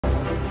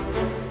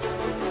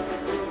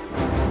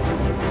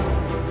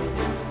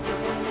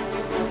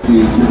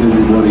you to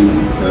everybody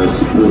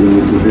supporting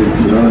this event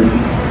today,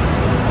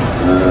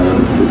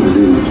 because it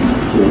is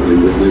something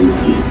that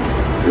needs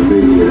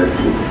immediate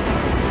action.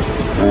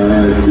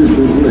 Just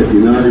want to let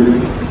you know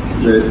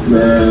that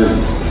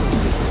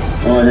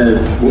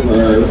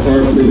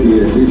I'm thinking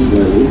at this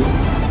level,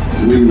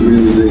 we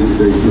really need to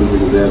do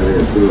something about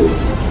ourselves,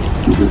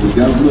 because the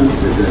government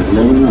has had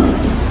long enough.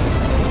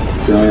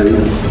 So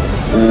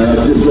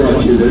I'd just like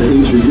you to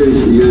introduce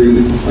to you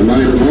a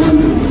mate of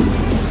mine.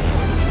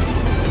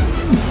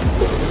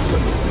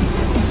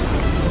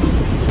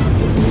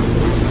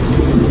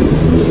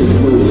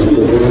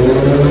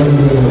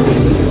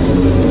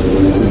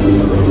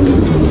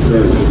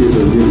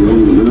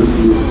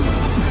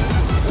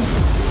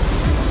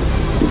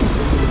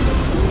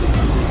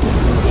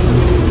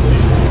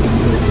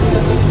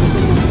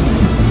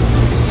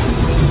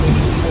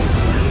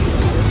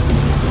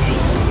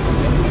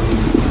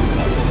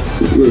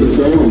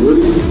 So I'm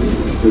Woody,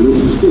 and this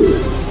is Skip.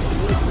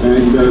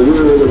 And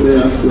we're all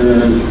about the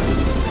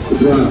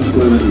plants,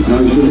 planet and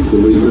patients,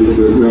 and we think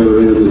that right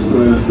around this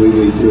planet we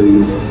need to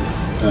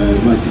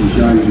make some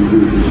changes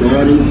in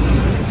society.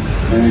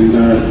 And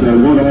so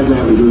what I'd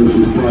like to do is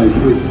just play a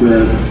quick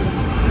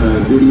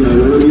video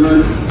audio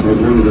of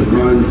one of the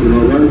poems that I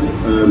wrote,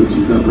 which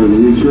is up on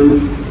YouTube.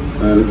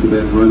 It's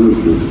about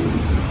homelessness.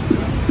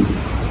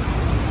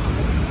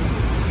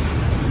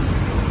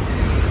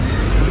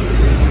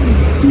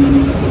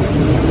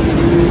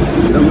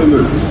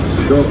 Governments,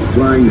 stop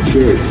playing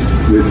chess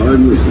with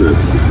homelessness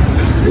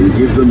and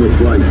give them a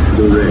place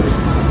to rest.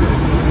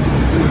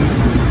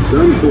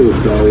 Some poor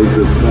souls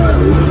have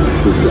failed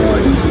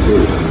society's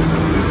test.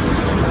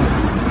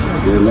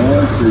 Their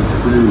lives have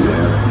turned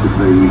out to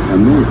be a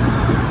mess.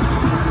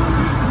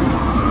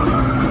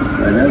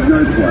 They have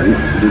no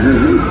place for their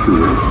head to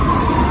rest.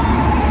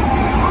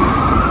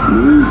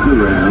 Moved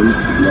around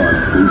like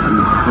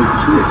pieces of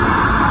chess.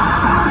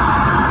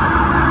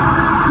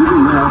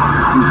 Giving up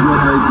is what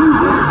they do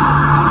best.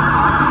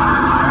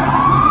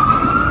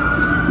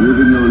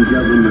 Living on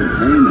government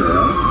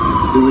handouts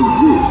to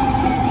exist.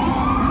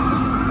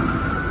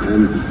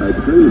 And a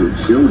permanent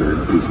shelter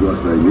is what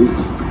they miss.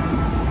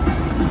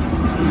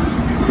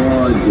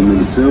 Pride in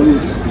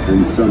themselves and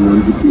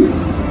someone to kiss.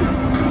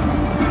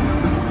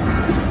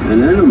 An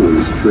animal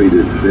is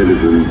treated better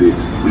than this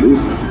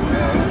list.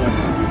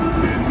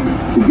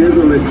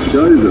 Together let's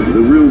show them the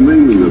real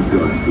meaning of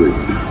God's bliss.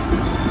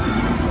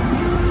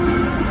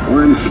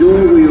 I'm sure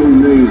we all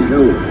need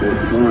help at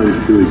times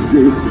to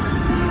exist.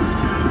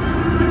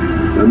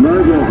 A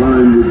mobile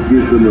home would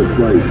give them a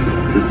place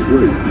to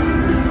sleep.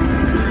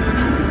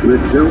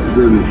 Let's help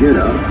them get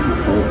up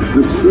off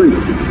the street.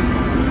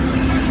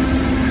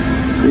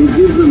 And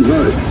give them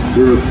hope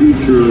for a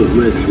future of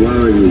less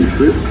worrying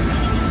trips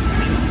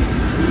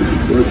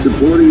by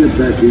supporting a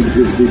package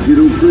of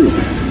digital print.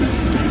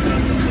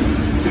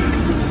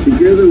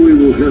 Together we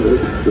will help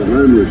the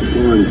homeless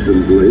find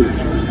some bliss.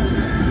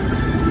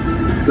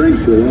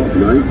 Thanks a lot,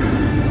 mate.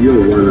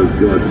 You're one of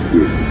God's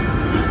gifts.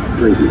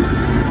 Thank you.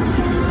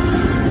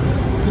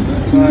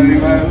 So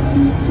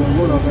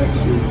what I've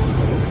actually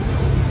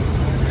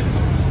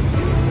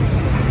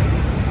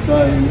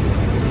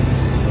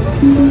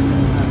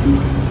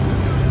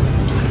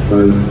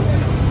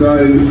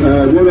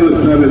what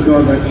I've done is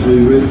I've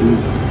actually written.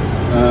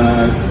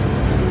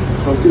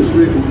 I've just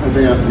written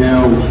about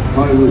how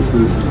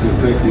homelessness is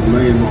affecting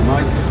me and my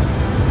mates.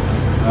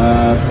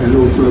 And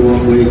also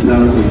what we're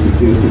currently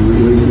suggesting that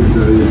we can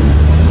do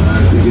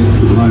to get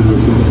some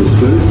homeless off the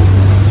street.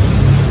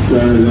 So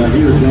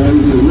here it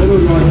goes, and what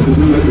I'd like to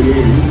do at the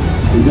end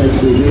is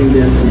actually hand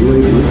out some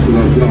leaflets that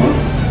I've got,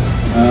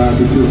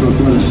 because I've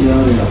got a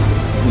shout out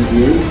at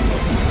the end,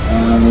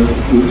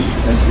 which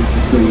as you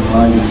can see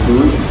ladies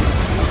do it.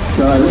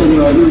 So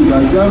anyway, here we go.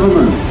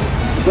 Government,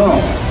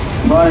 stop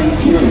playing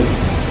chess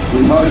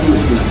with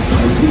hopelessness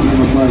and give them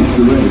a place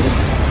to rest.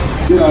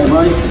 G'day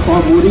mates,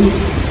 I'm Woody.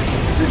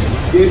 This is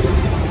Skip.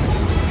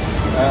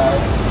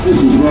 This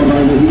is Rob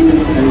over here,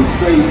 and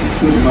Steve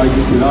couldn't make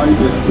it today,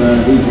 but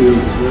he's here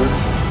in spirit.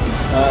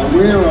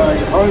 We are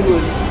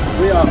homeless.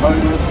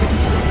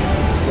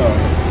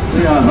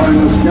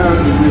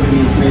 Currently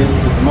living in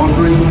tents at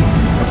Monterey.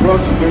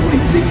 Approximately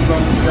 6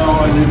 months ago,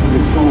 I lived in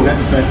a small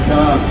hatchback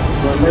car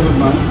for 11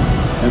 months,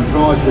 and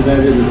prior to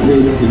that, in a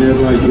tent in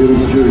Adelaide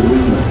Hills during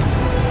winter.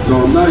 So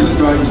I'm no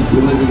stranger to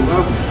living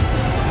rough.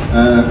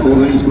 All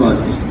these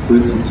blokes, for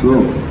instance,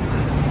 Rob.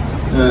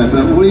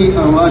 But we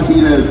are lucky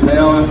to have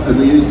power and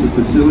the use of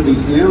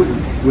facilities now,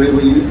 where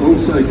we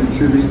also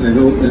contribute the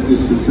help at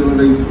this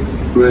facility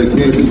for our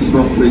camping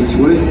spots each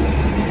week.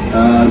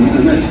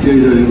 And that's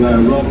due to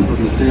Rob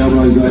from the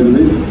Salvos over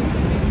there.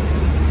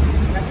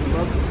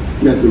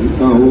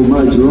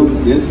 Major Rob,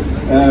 yeah.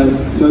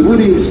 So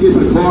Woody&Skip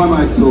are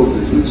climate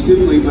talkers, which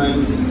simply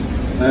means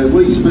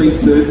we speak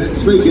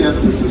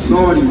out to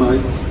society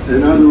mates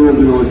and other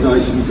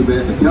organisations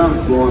about the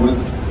current climate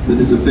that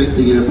is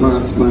affecting our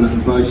plants, planet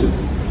and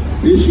patients.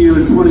 This year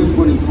in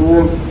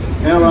 2024,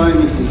 our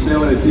aim is to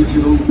sell our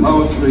digital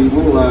poetry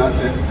wall art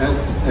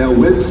at our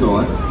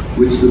website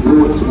which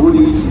supports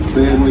Woody's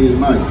family and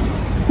mates,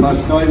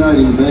 plus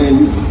donating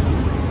vans,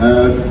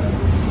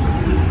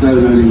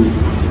 donating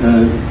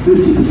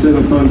 50%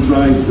 of funds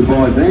raised to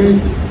buy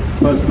vans,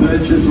 plus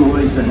purchase or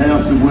lease a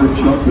house and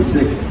workshop for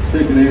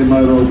second-hand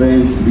mobile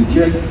vans to be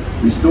checked,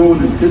 restored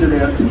and fitted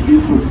out to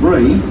give for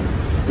free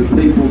to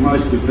people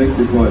most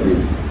affected by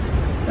this.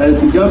 As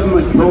the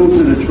government calls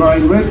it a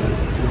train wreck,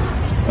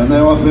 I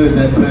know I've heard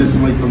that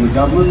personally from the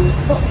government,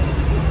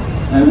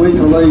 and we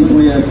believe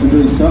we have to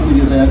do something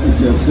about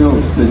this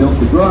ourselves to help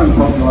the growing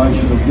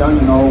population of young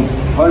and old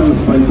homeless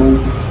people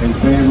and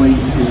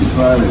families in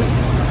Australia.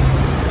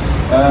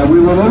 We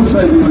will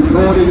also be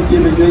recording,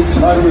 giving each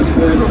homeless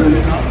person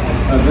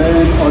a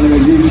van on our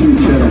YouTube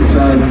channel.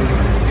 So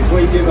if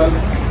we give up,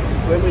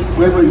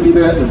 when we give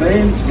out the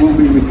vans, we'll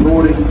be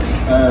recording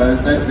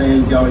that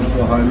van going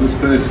to a homeless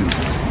person,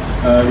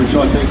 which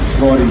I think is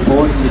quite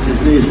important because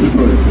there's the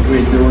proof that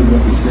we're doing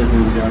what we said we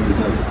were going to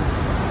do.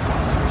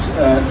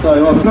 So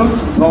I've got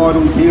some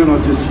titles here and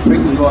I'd just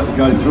quickly like to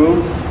go through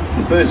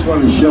them. The first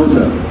one is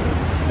shelter.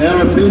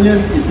 Our opinion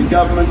is the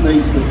government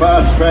needs to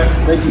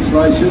fast-track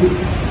legislation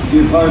to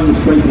give homeless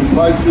people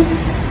places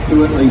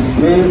to at least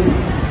camp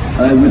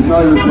with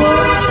no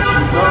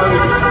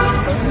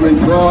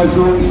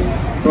reprisals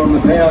from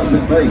the powers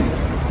that be,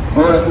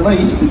 or at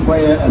least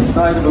declare a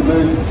state of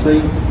emergency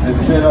and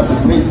set up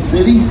a tent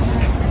city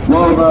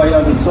while they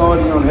are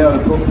deciding on how to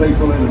put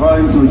people in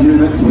homes or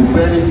units with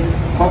bedding,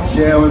 hot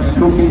showers,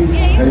 cooking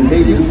and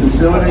heating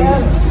facilities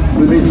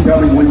for this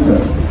coming winter.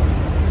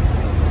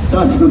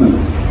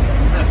 Sustenance.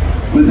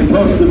 With the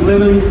cost of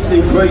living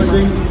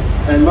increasing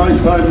and most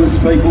homeless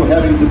people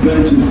having to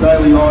purchase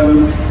daily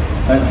items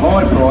at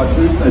high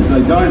prices as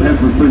they don't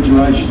have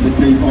refrigeration to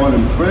keep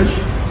items fresh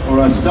or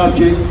are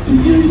subject to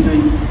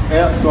using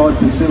outside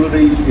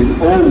facilities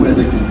in all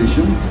weather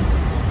conditions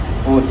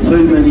or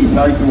too many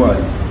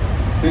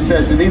takeaways. This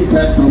has an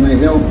impact on their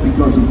health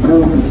because of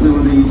poor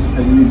facilities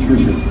and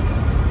nutrition.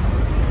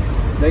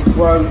 Next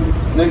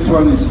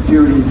one is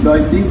security and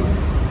safety.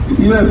 If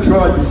you have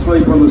tried to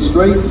sleep on the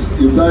streets,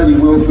 your daily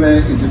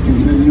welfare is a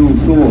continual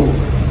thought,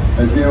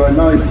 as there are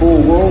no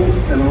four walls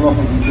and a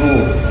lockable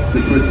door to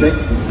protect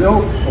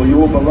yourself or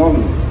your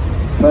belongings.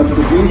 Plus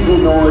the vehicle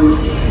noise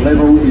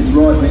level is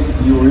right next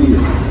to your ear.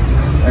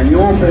 And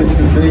your best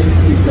defence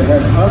is to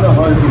have other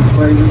homeless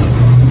friends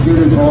to get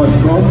advice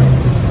from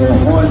or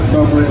hide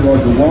somewhere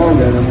like a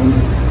wild animal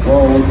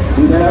while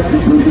without the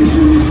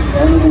provisions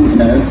animals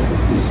have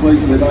to sleep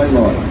where they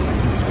like.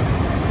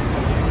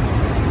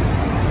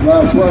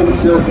 Last one,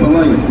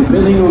 self-belief.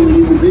 Depending on the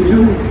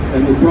individual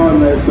and the time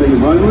they've been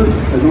homeless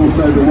and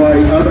also the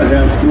way other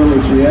house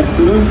dwellers react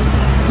to them,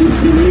 this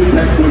can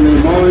impact on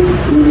their mind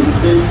to an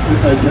extent that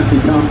they can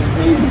become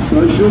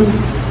antisocial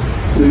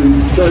to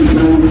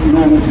so-called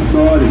normal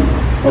society.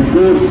 Of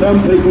course,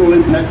 some people will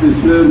impact this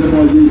further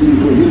by using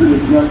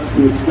prohibited drugs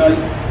to escape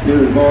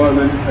their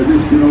environment, and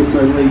this can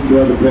also lead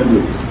to other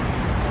problems.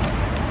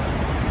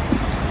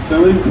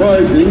 So in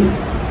closing,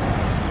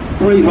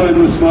 free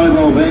homeless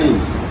mobile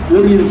vans.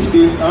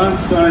 Woody&Skip aren't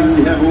saying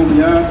we have all the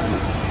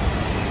answers.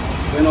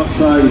 We're not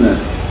saying that.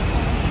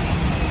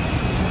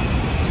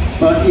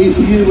 But if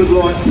you would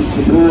like to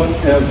support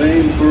our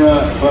Van for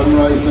Art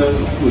fundraiser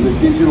with a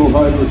digital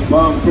homeless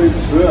palm print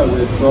through our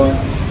website,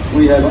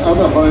 we have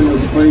other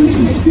homeless friends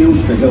with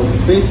skills to help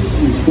fix,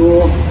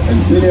 restore and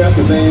fit out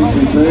the vans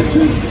we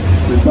purchase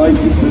with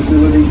basic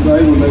facilities they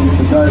will need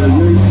for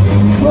daily use,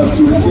 plus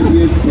the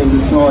recipient can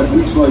decide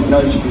which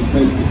location is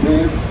best to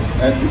camp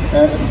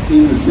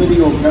in the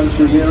city or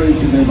country areas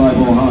in their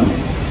mobile home.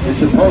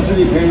 It's a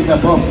positive hand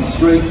up off the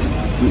streets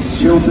with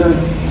shelter,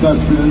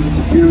 sustenance,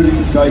 security,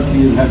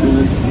 safety and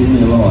happiness in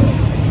their life.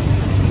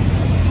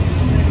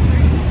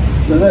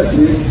 So that's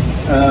it.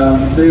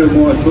 There are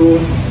my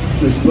thoughts.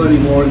 There's plenty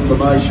more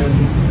information,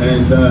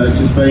 and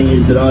just being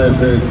here today I've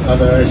heard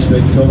other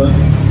aspects of it.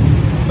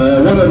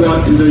 What I'd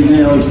like to do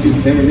now is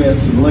just hand out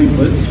some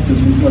leaflets because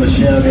we've got a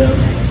shout out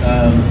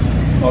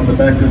on the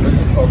back of the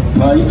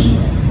page.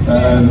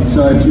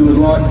 So if you would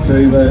like to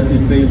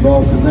be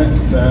involved in that,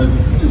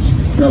 just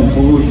come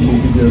forward and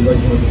we'll give you a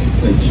leaflet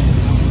each.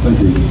 Thank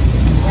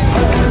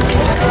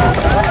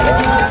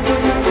you.